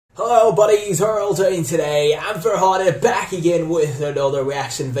Hello buddies, how are you all doing today? I'm Farhan, back again with another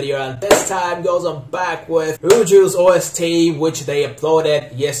reaction video, and this time guys I'm back with Yuju's OST, which they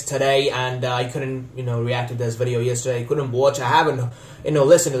uploaded yesterday, and I couldn't react to this video yesterday. I couldn't watch. I haven't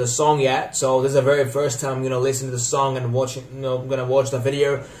listened to the song yet, so this is the very first time I'm gonna listen to the song and watching. I'm gonna watch the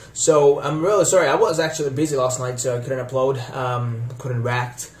video. So I'm really sorry. I was actually busy last night, so I couldn't upload. Couldn't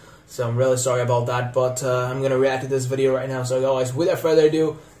react. So I'm really sorry about that, but I'm gonna react to this video right now. So guys, without further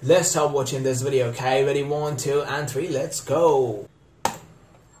ado, let's start watching this video, okay? Ready, 1, 2, and 3, let's go!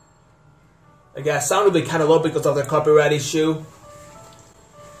 I guess sound will be kind of low because of the copyright issue.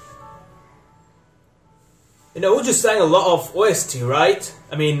 We just sang a lot of OST, right?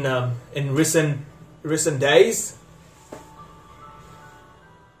 I mean, in recent days. I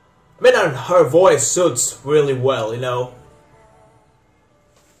mean, and her voice suits really well,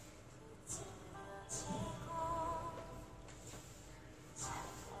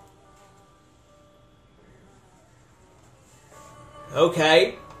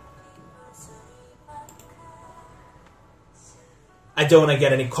 Okay. I don't want to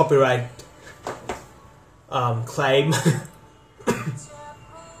get any copyright claim.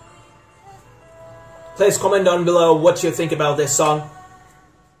 Please comment down below what you think about this song.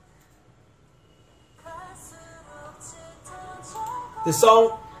 This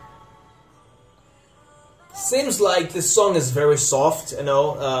song seems like this song is very soft,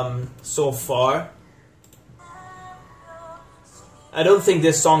 so far. I don't think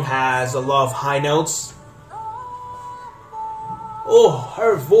this song has a lot of high notes. Oh,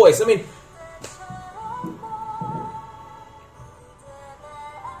 her voice. I mean,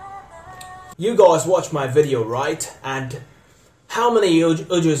 you guys watched my video, right? And how many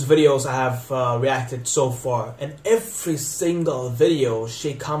Yuju's videos I have reacted so far? And every single video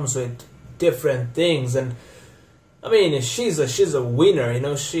she comes with different things, and I mean, she's a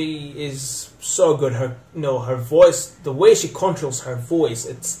winner, she is so good. Her her voice, the way she controls her voice,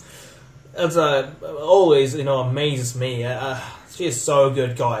 it's always amazes me. She is so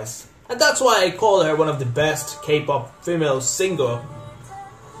good, guys, and that's why I call her one of the best K-pop female singer.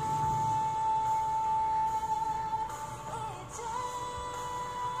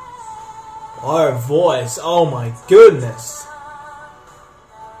 Her voice, oh my goodness.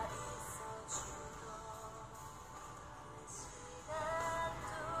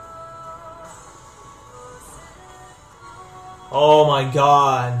 Oh my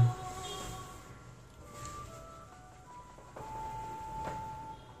god.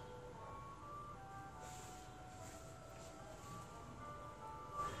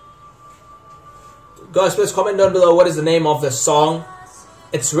 Guys, please comment down below what is the name of the song.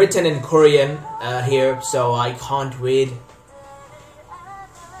 It's written in Korean here, so I can't read.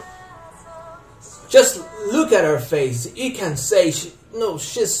 Just look at her face. You can say she's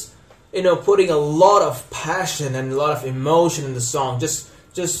putting a lot of passion and a lot of emotion in the song. Just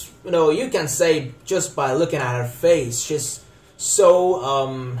you can say just by looking at her face, she's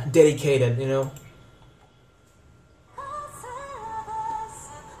so dedicated,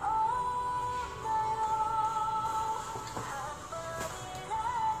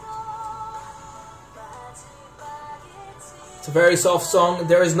 It's a very soft song.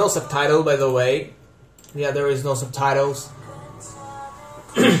 There is no subtitle, by the way. Yeah, there is no subtitles.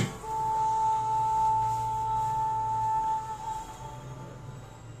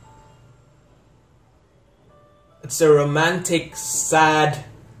 It's a romantic, sad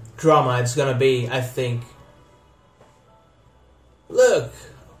drama. It's gonna be, I think. Look,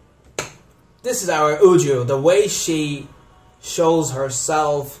 this is our Yuju. The way she shows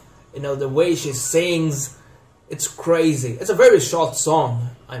herself, the way she sings, it's crazy. It's a very short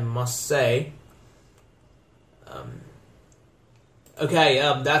song, I must say. Okay,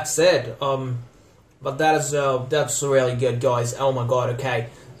 that's it. But that's really good, guys. Oh my god. Okay.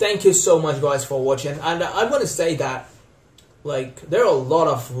 Thank you so much, guys, for watching. And I want to say that, there are a lot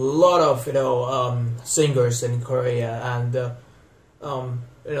of singers in Korea, and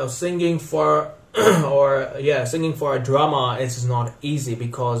singing for singing for a drama is not easy,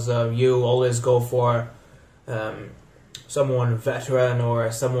 because you always go for someone veteran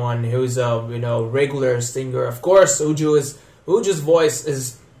or someone who's a regular singer. Of course, Yuju's voice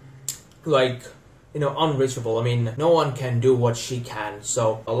is unreachable. I mean, no one can do what she can.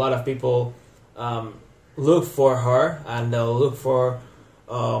 So a lot of people look for her, and they'll look for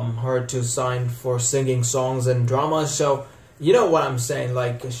her to sign for singing songs and dramas. So you know what I'm saying?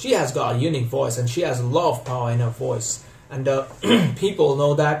 She has got a unique voice, and she has a lot of power in her voice, and people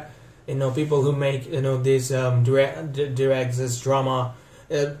know that. People who make these directs, this drama,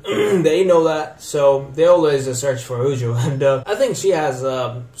 they know that, so they always search for Yuju. And I think she has,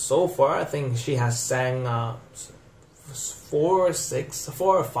 so far, I think she has sang 4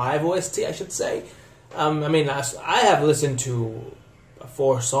 or 5 OST, I should say. I mean, I have listened to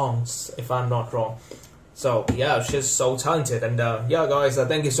 4 songs, if I'm not wrong. So yeah, she's so talented. And yeah guys,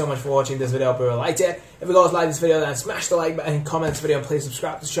 thank you so much for watching this video. I hope you liked it. If you guys like this video, then smash the like button, comment this video, and please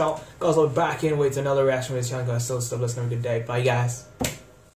subscribe to the channel. Guys, I'll be back in with another reaction video. Guys, still listening. Have a good day. Bye guys.